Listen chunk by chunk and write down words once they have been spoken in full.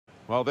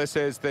Well, this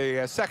is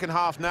the second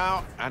half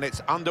now, and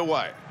it's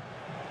underway.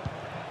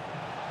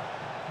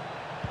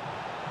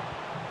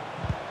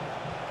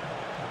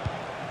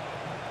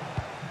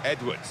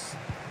 Edwards.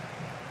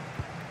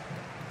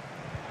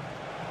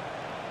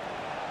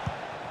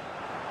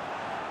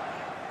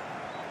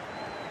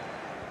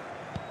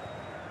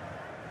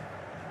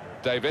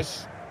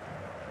 Davis.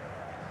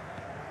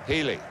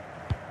 Healy.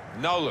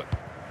 Nolan.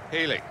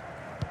 Healy.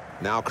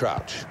 Now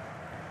Crouch.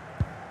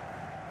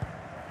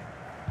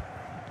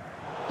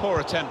 Poor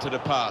attempt at a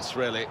pass,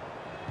 really.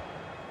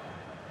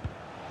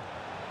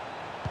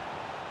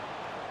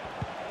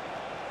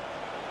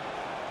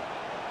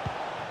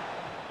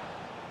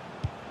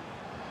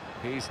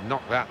 He's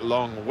knocked that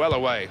long, well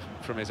away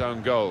from his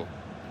own goal.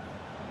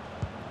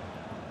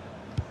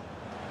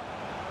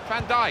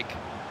 Van Dijk.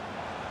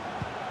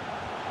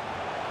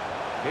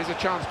 Here's a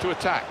chance to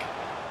attack.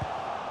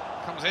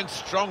 Comes in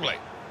strongly.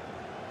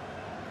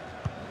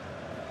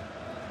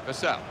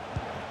 Vassell.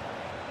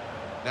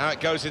 Now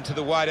it goes into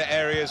the wider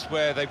areas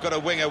where they've got a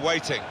winger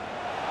waiting. And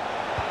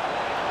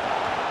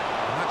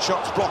that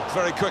shot's blocked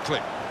very quickly.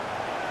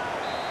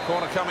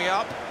 Corner coming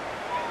up.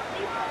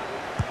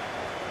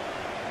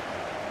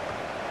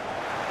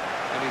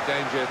 Any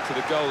danger to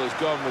the goal has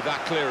gone with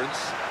that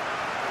clearance.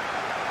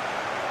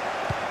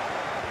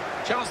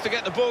 Chance to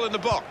get the ball in the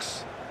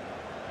box.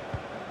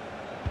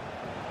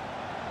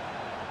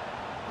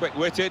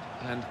 Quick-witted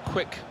and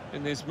quick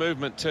in his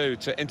movement too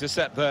to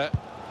intercept there.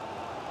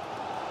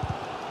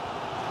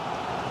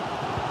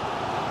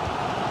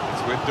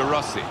 It's with De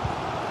Rossi.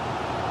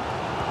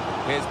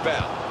 Here's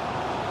Bell.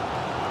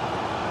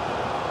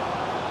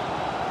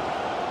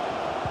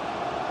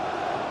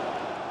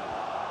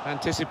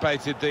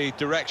 Anticipated the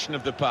direction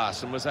of the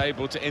pass and was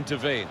able to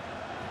intervene.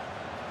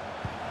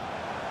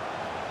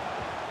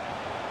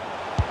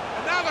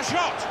 And now the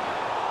shot!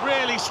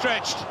 Really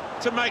stretched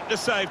to make the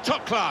save.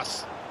 Top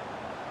class.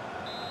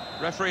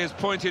 Referee has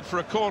pointed for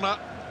a corner.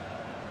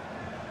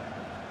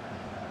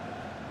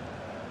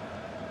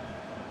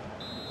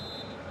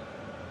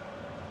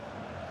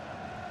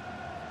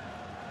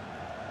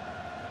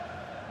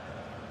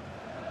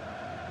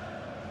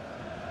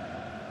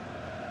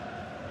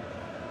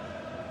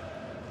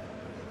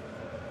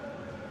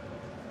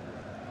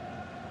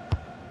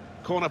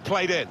 Corner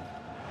played in.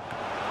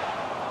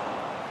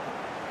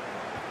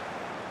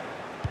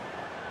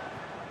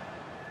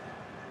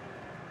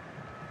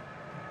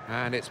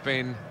 And it's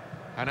been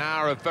an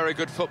hour of very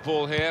good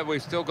football here.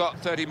 We've still got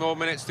 30 more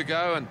minutes to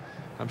go, and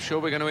I'm sure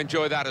we're going to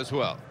enjoy that as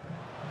well.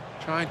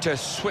 Trying to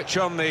switch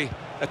on the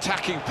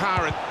attacking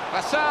power. And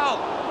Vassell!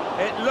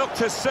 It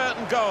looked a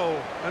certain goal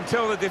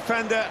until the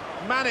defender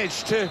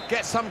managed to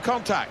get some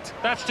contact.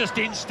 That's just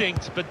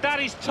instinct, but that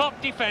is top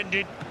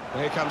defending.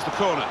 Well, here comes the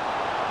corner.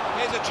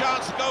 Here's a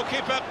chance, the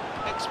goalkeeper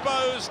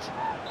exposed.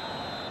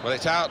 Well,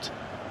 it's out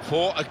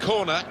for a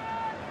corner.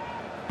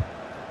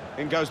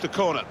 In goes the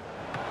corner.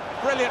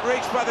 Brilliant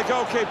reach by the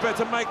goalkeeper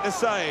to make the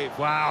save.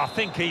 Wow, I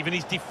think even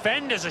his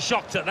defenders are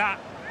shocked at that.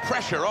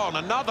 Pressure on,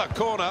 another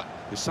corner.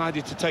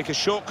 Decided to take a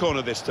short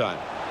corner this time.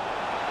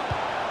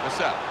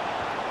 Vassell.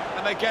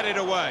 And they get it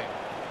away.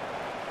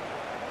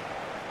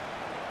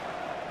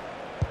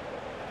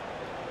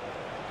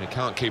 He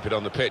can't keep it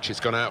on the pitch,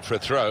 it's gone out for a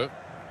throw.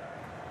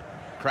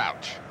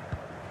 Crouch.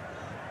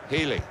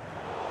 Healy.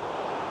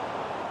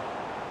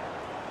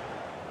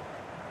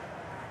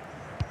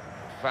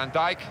 Van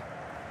Dijk.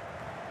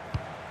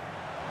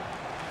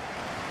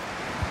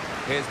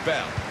 Here's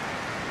Bell.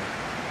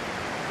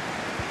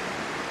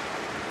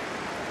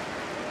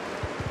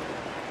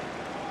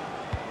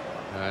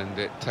 And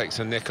it takes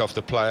a nick off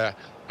the player,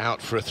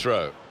 out for a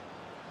throw.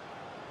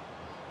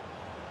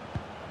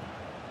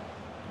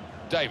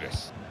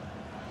 Davis.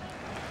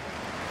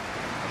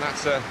 And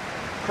that's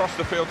across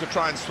the field to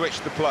try and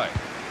switch the play.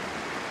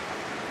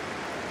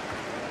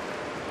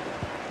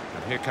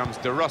 And here comes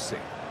De Rossi.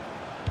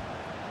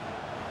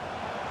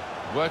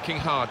 Working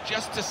hard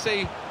just to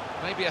see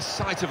maybe a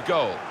sight of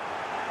goal.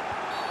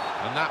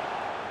 And that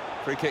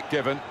free kick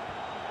given.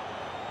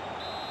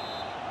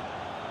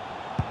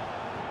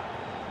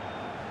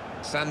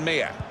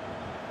 Sanmia.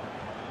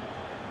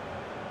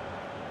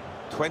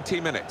 20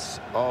 minutes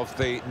of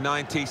the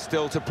 90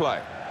 still to play.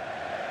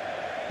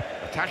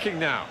 Attacking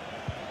now.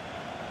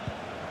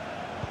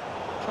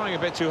 Trying a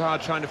bit too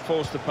hard, trying to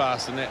force the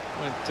pass, and it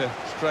went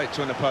straight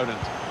to an opponent.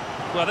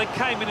 Well, they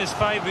came in as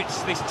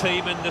favourites, this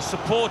team, and the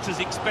supporters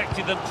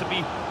expected them to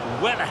be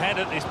well ahead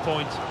at this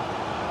point.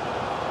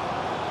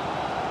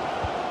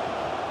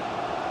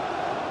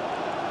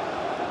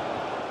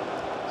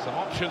 Some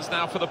options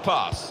now for the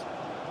pass.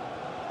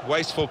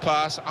 Wasteful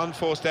pass,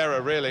 unforced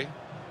error, really.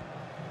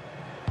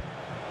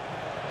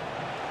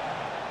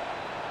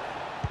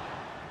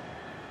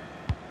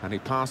 And he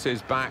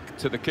passes back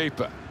to the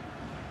keeper.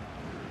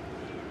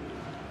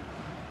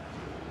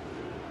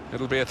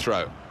 It'll be a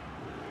throw.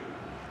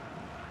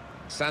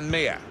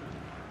 Sanmia.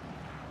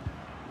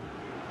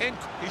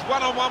 He's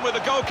one-on-one with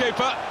the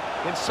goalkeeper.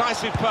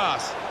 Incisive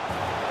pass.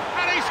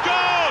 And he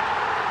scored!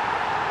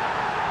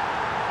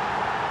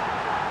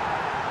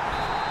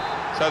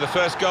 So the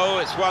first goal,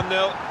 it's 1-0.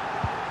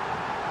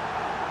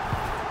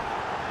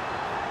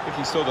 I think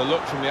he saw the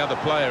look from the other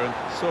player and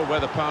saw where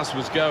the pass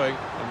was going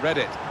and read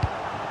it.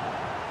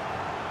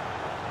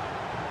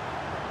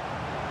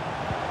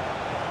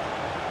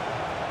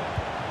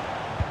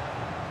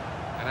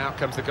 And out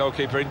comes the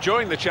goalkeeper,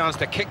 enjoying the chance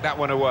to kick that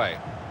one away.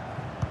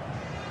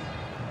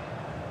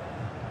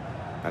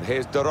 And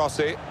here's De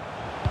Rossi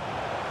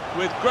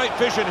with great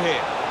vision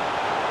here.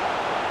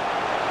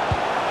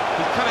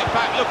 He's cut it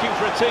back looking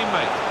for a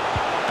teammate.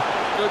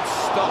 Good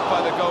stop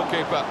by the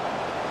goalkeeper.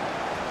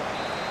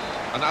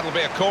 And that'll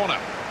be a corner.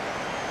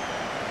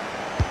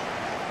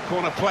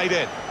 Corner played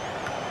in.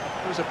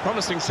 It was a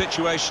promising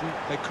situation.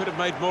 They could have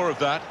made more of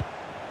that.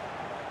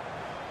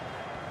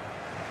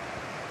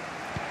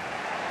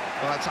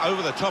 Well, that's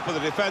over the top of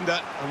the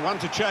defender and one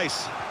to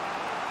chase.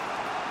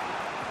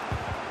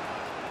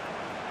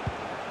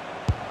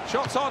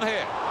 Shots on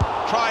here.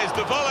 Tries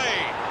the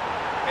volley.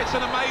 It's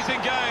an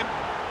amazing game.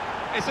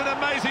 It's an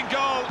amazing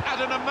goal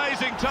at an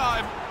amazing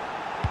time.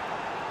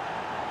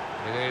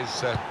 It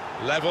is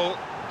level.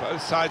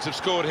 Both sides have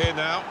scored here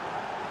now.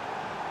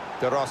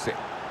 De Rossi.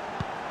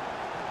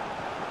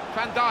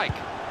 Van Dijk.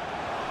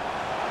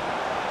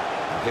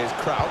 Here's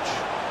Crouch.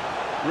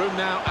 Room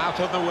now out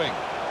on the wing.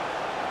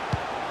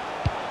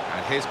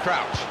 And here's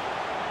Crouch.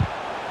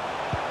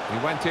 He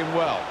went in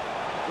well.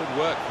 Good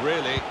work,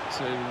 really,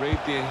 to read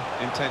the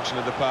intention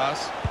of the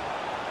pass.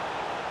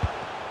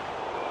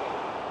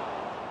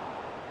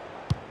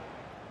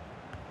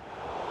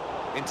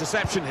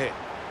 Interception here.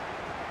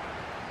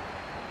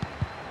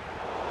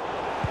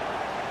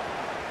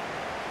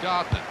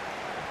 Gardner.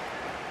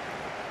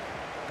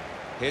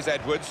 Here's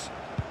Edwards.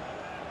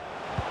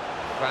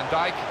 Van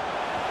Dijk.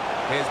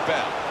 Here's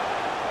Bell.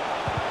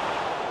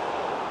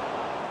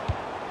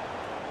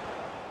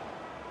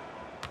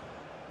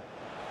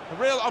 A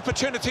real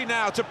opportunity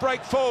now to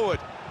break forward,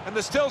 and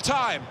there's still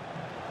time.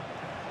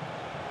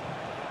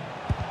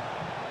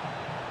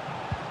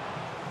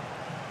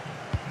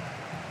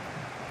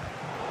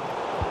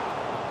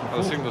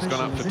 Well, the signal's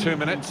gone up for 2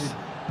 minutes.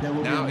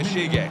 Now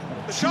Ishige.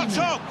 The shot's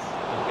on!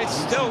 It's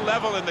still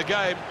level in the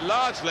game,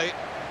 largely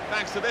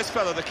thanks to this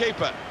fella, the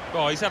keeper.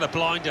 Oh, he's had a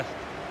blinder.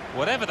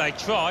 Whatever they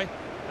try,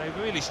 they're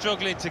really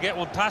struggling to get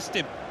one past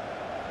him.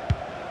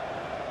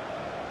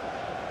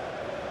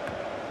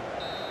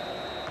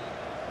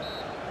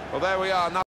 Well, there we are.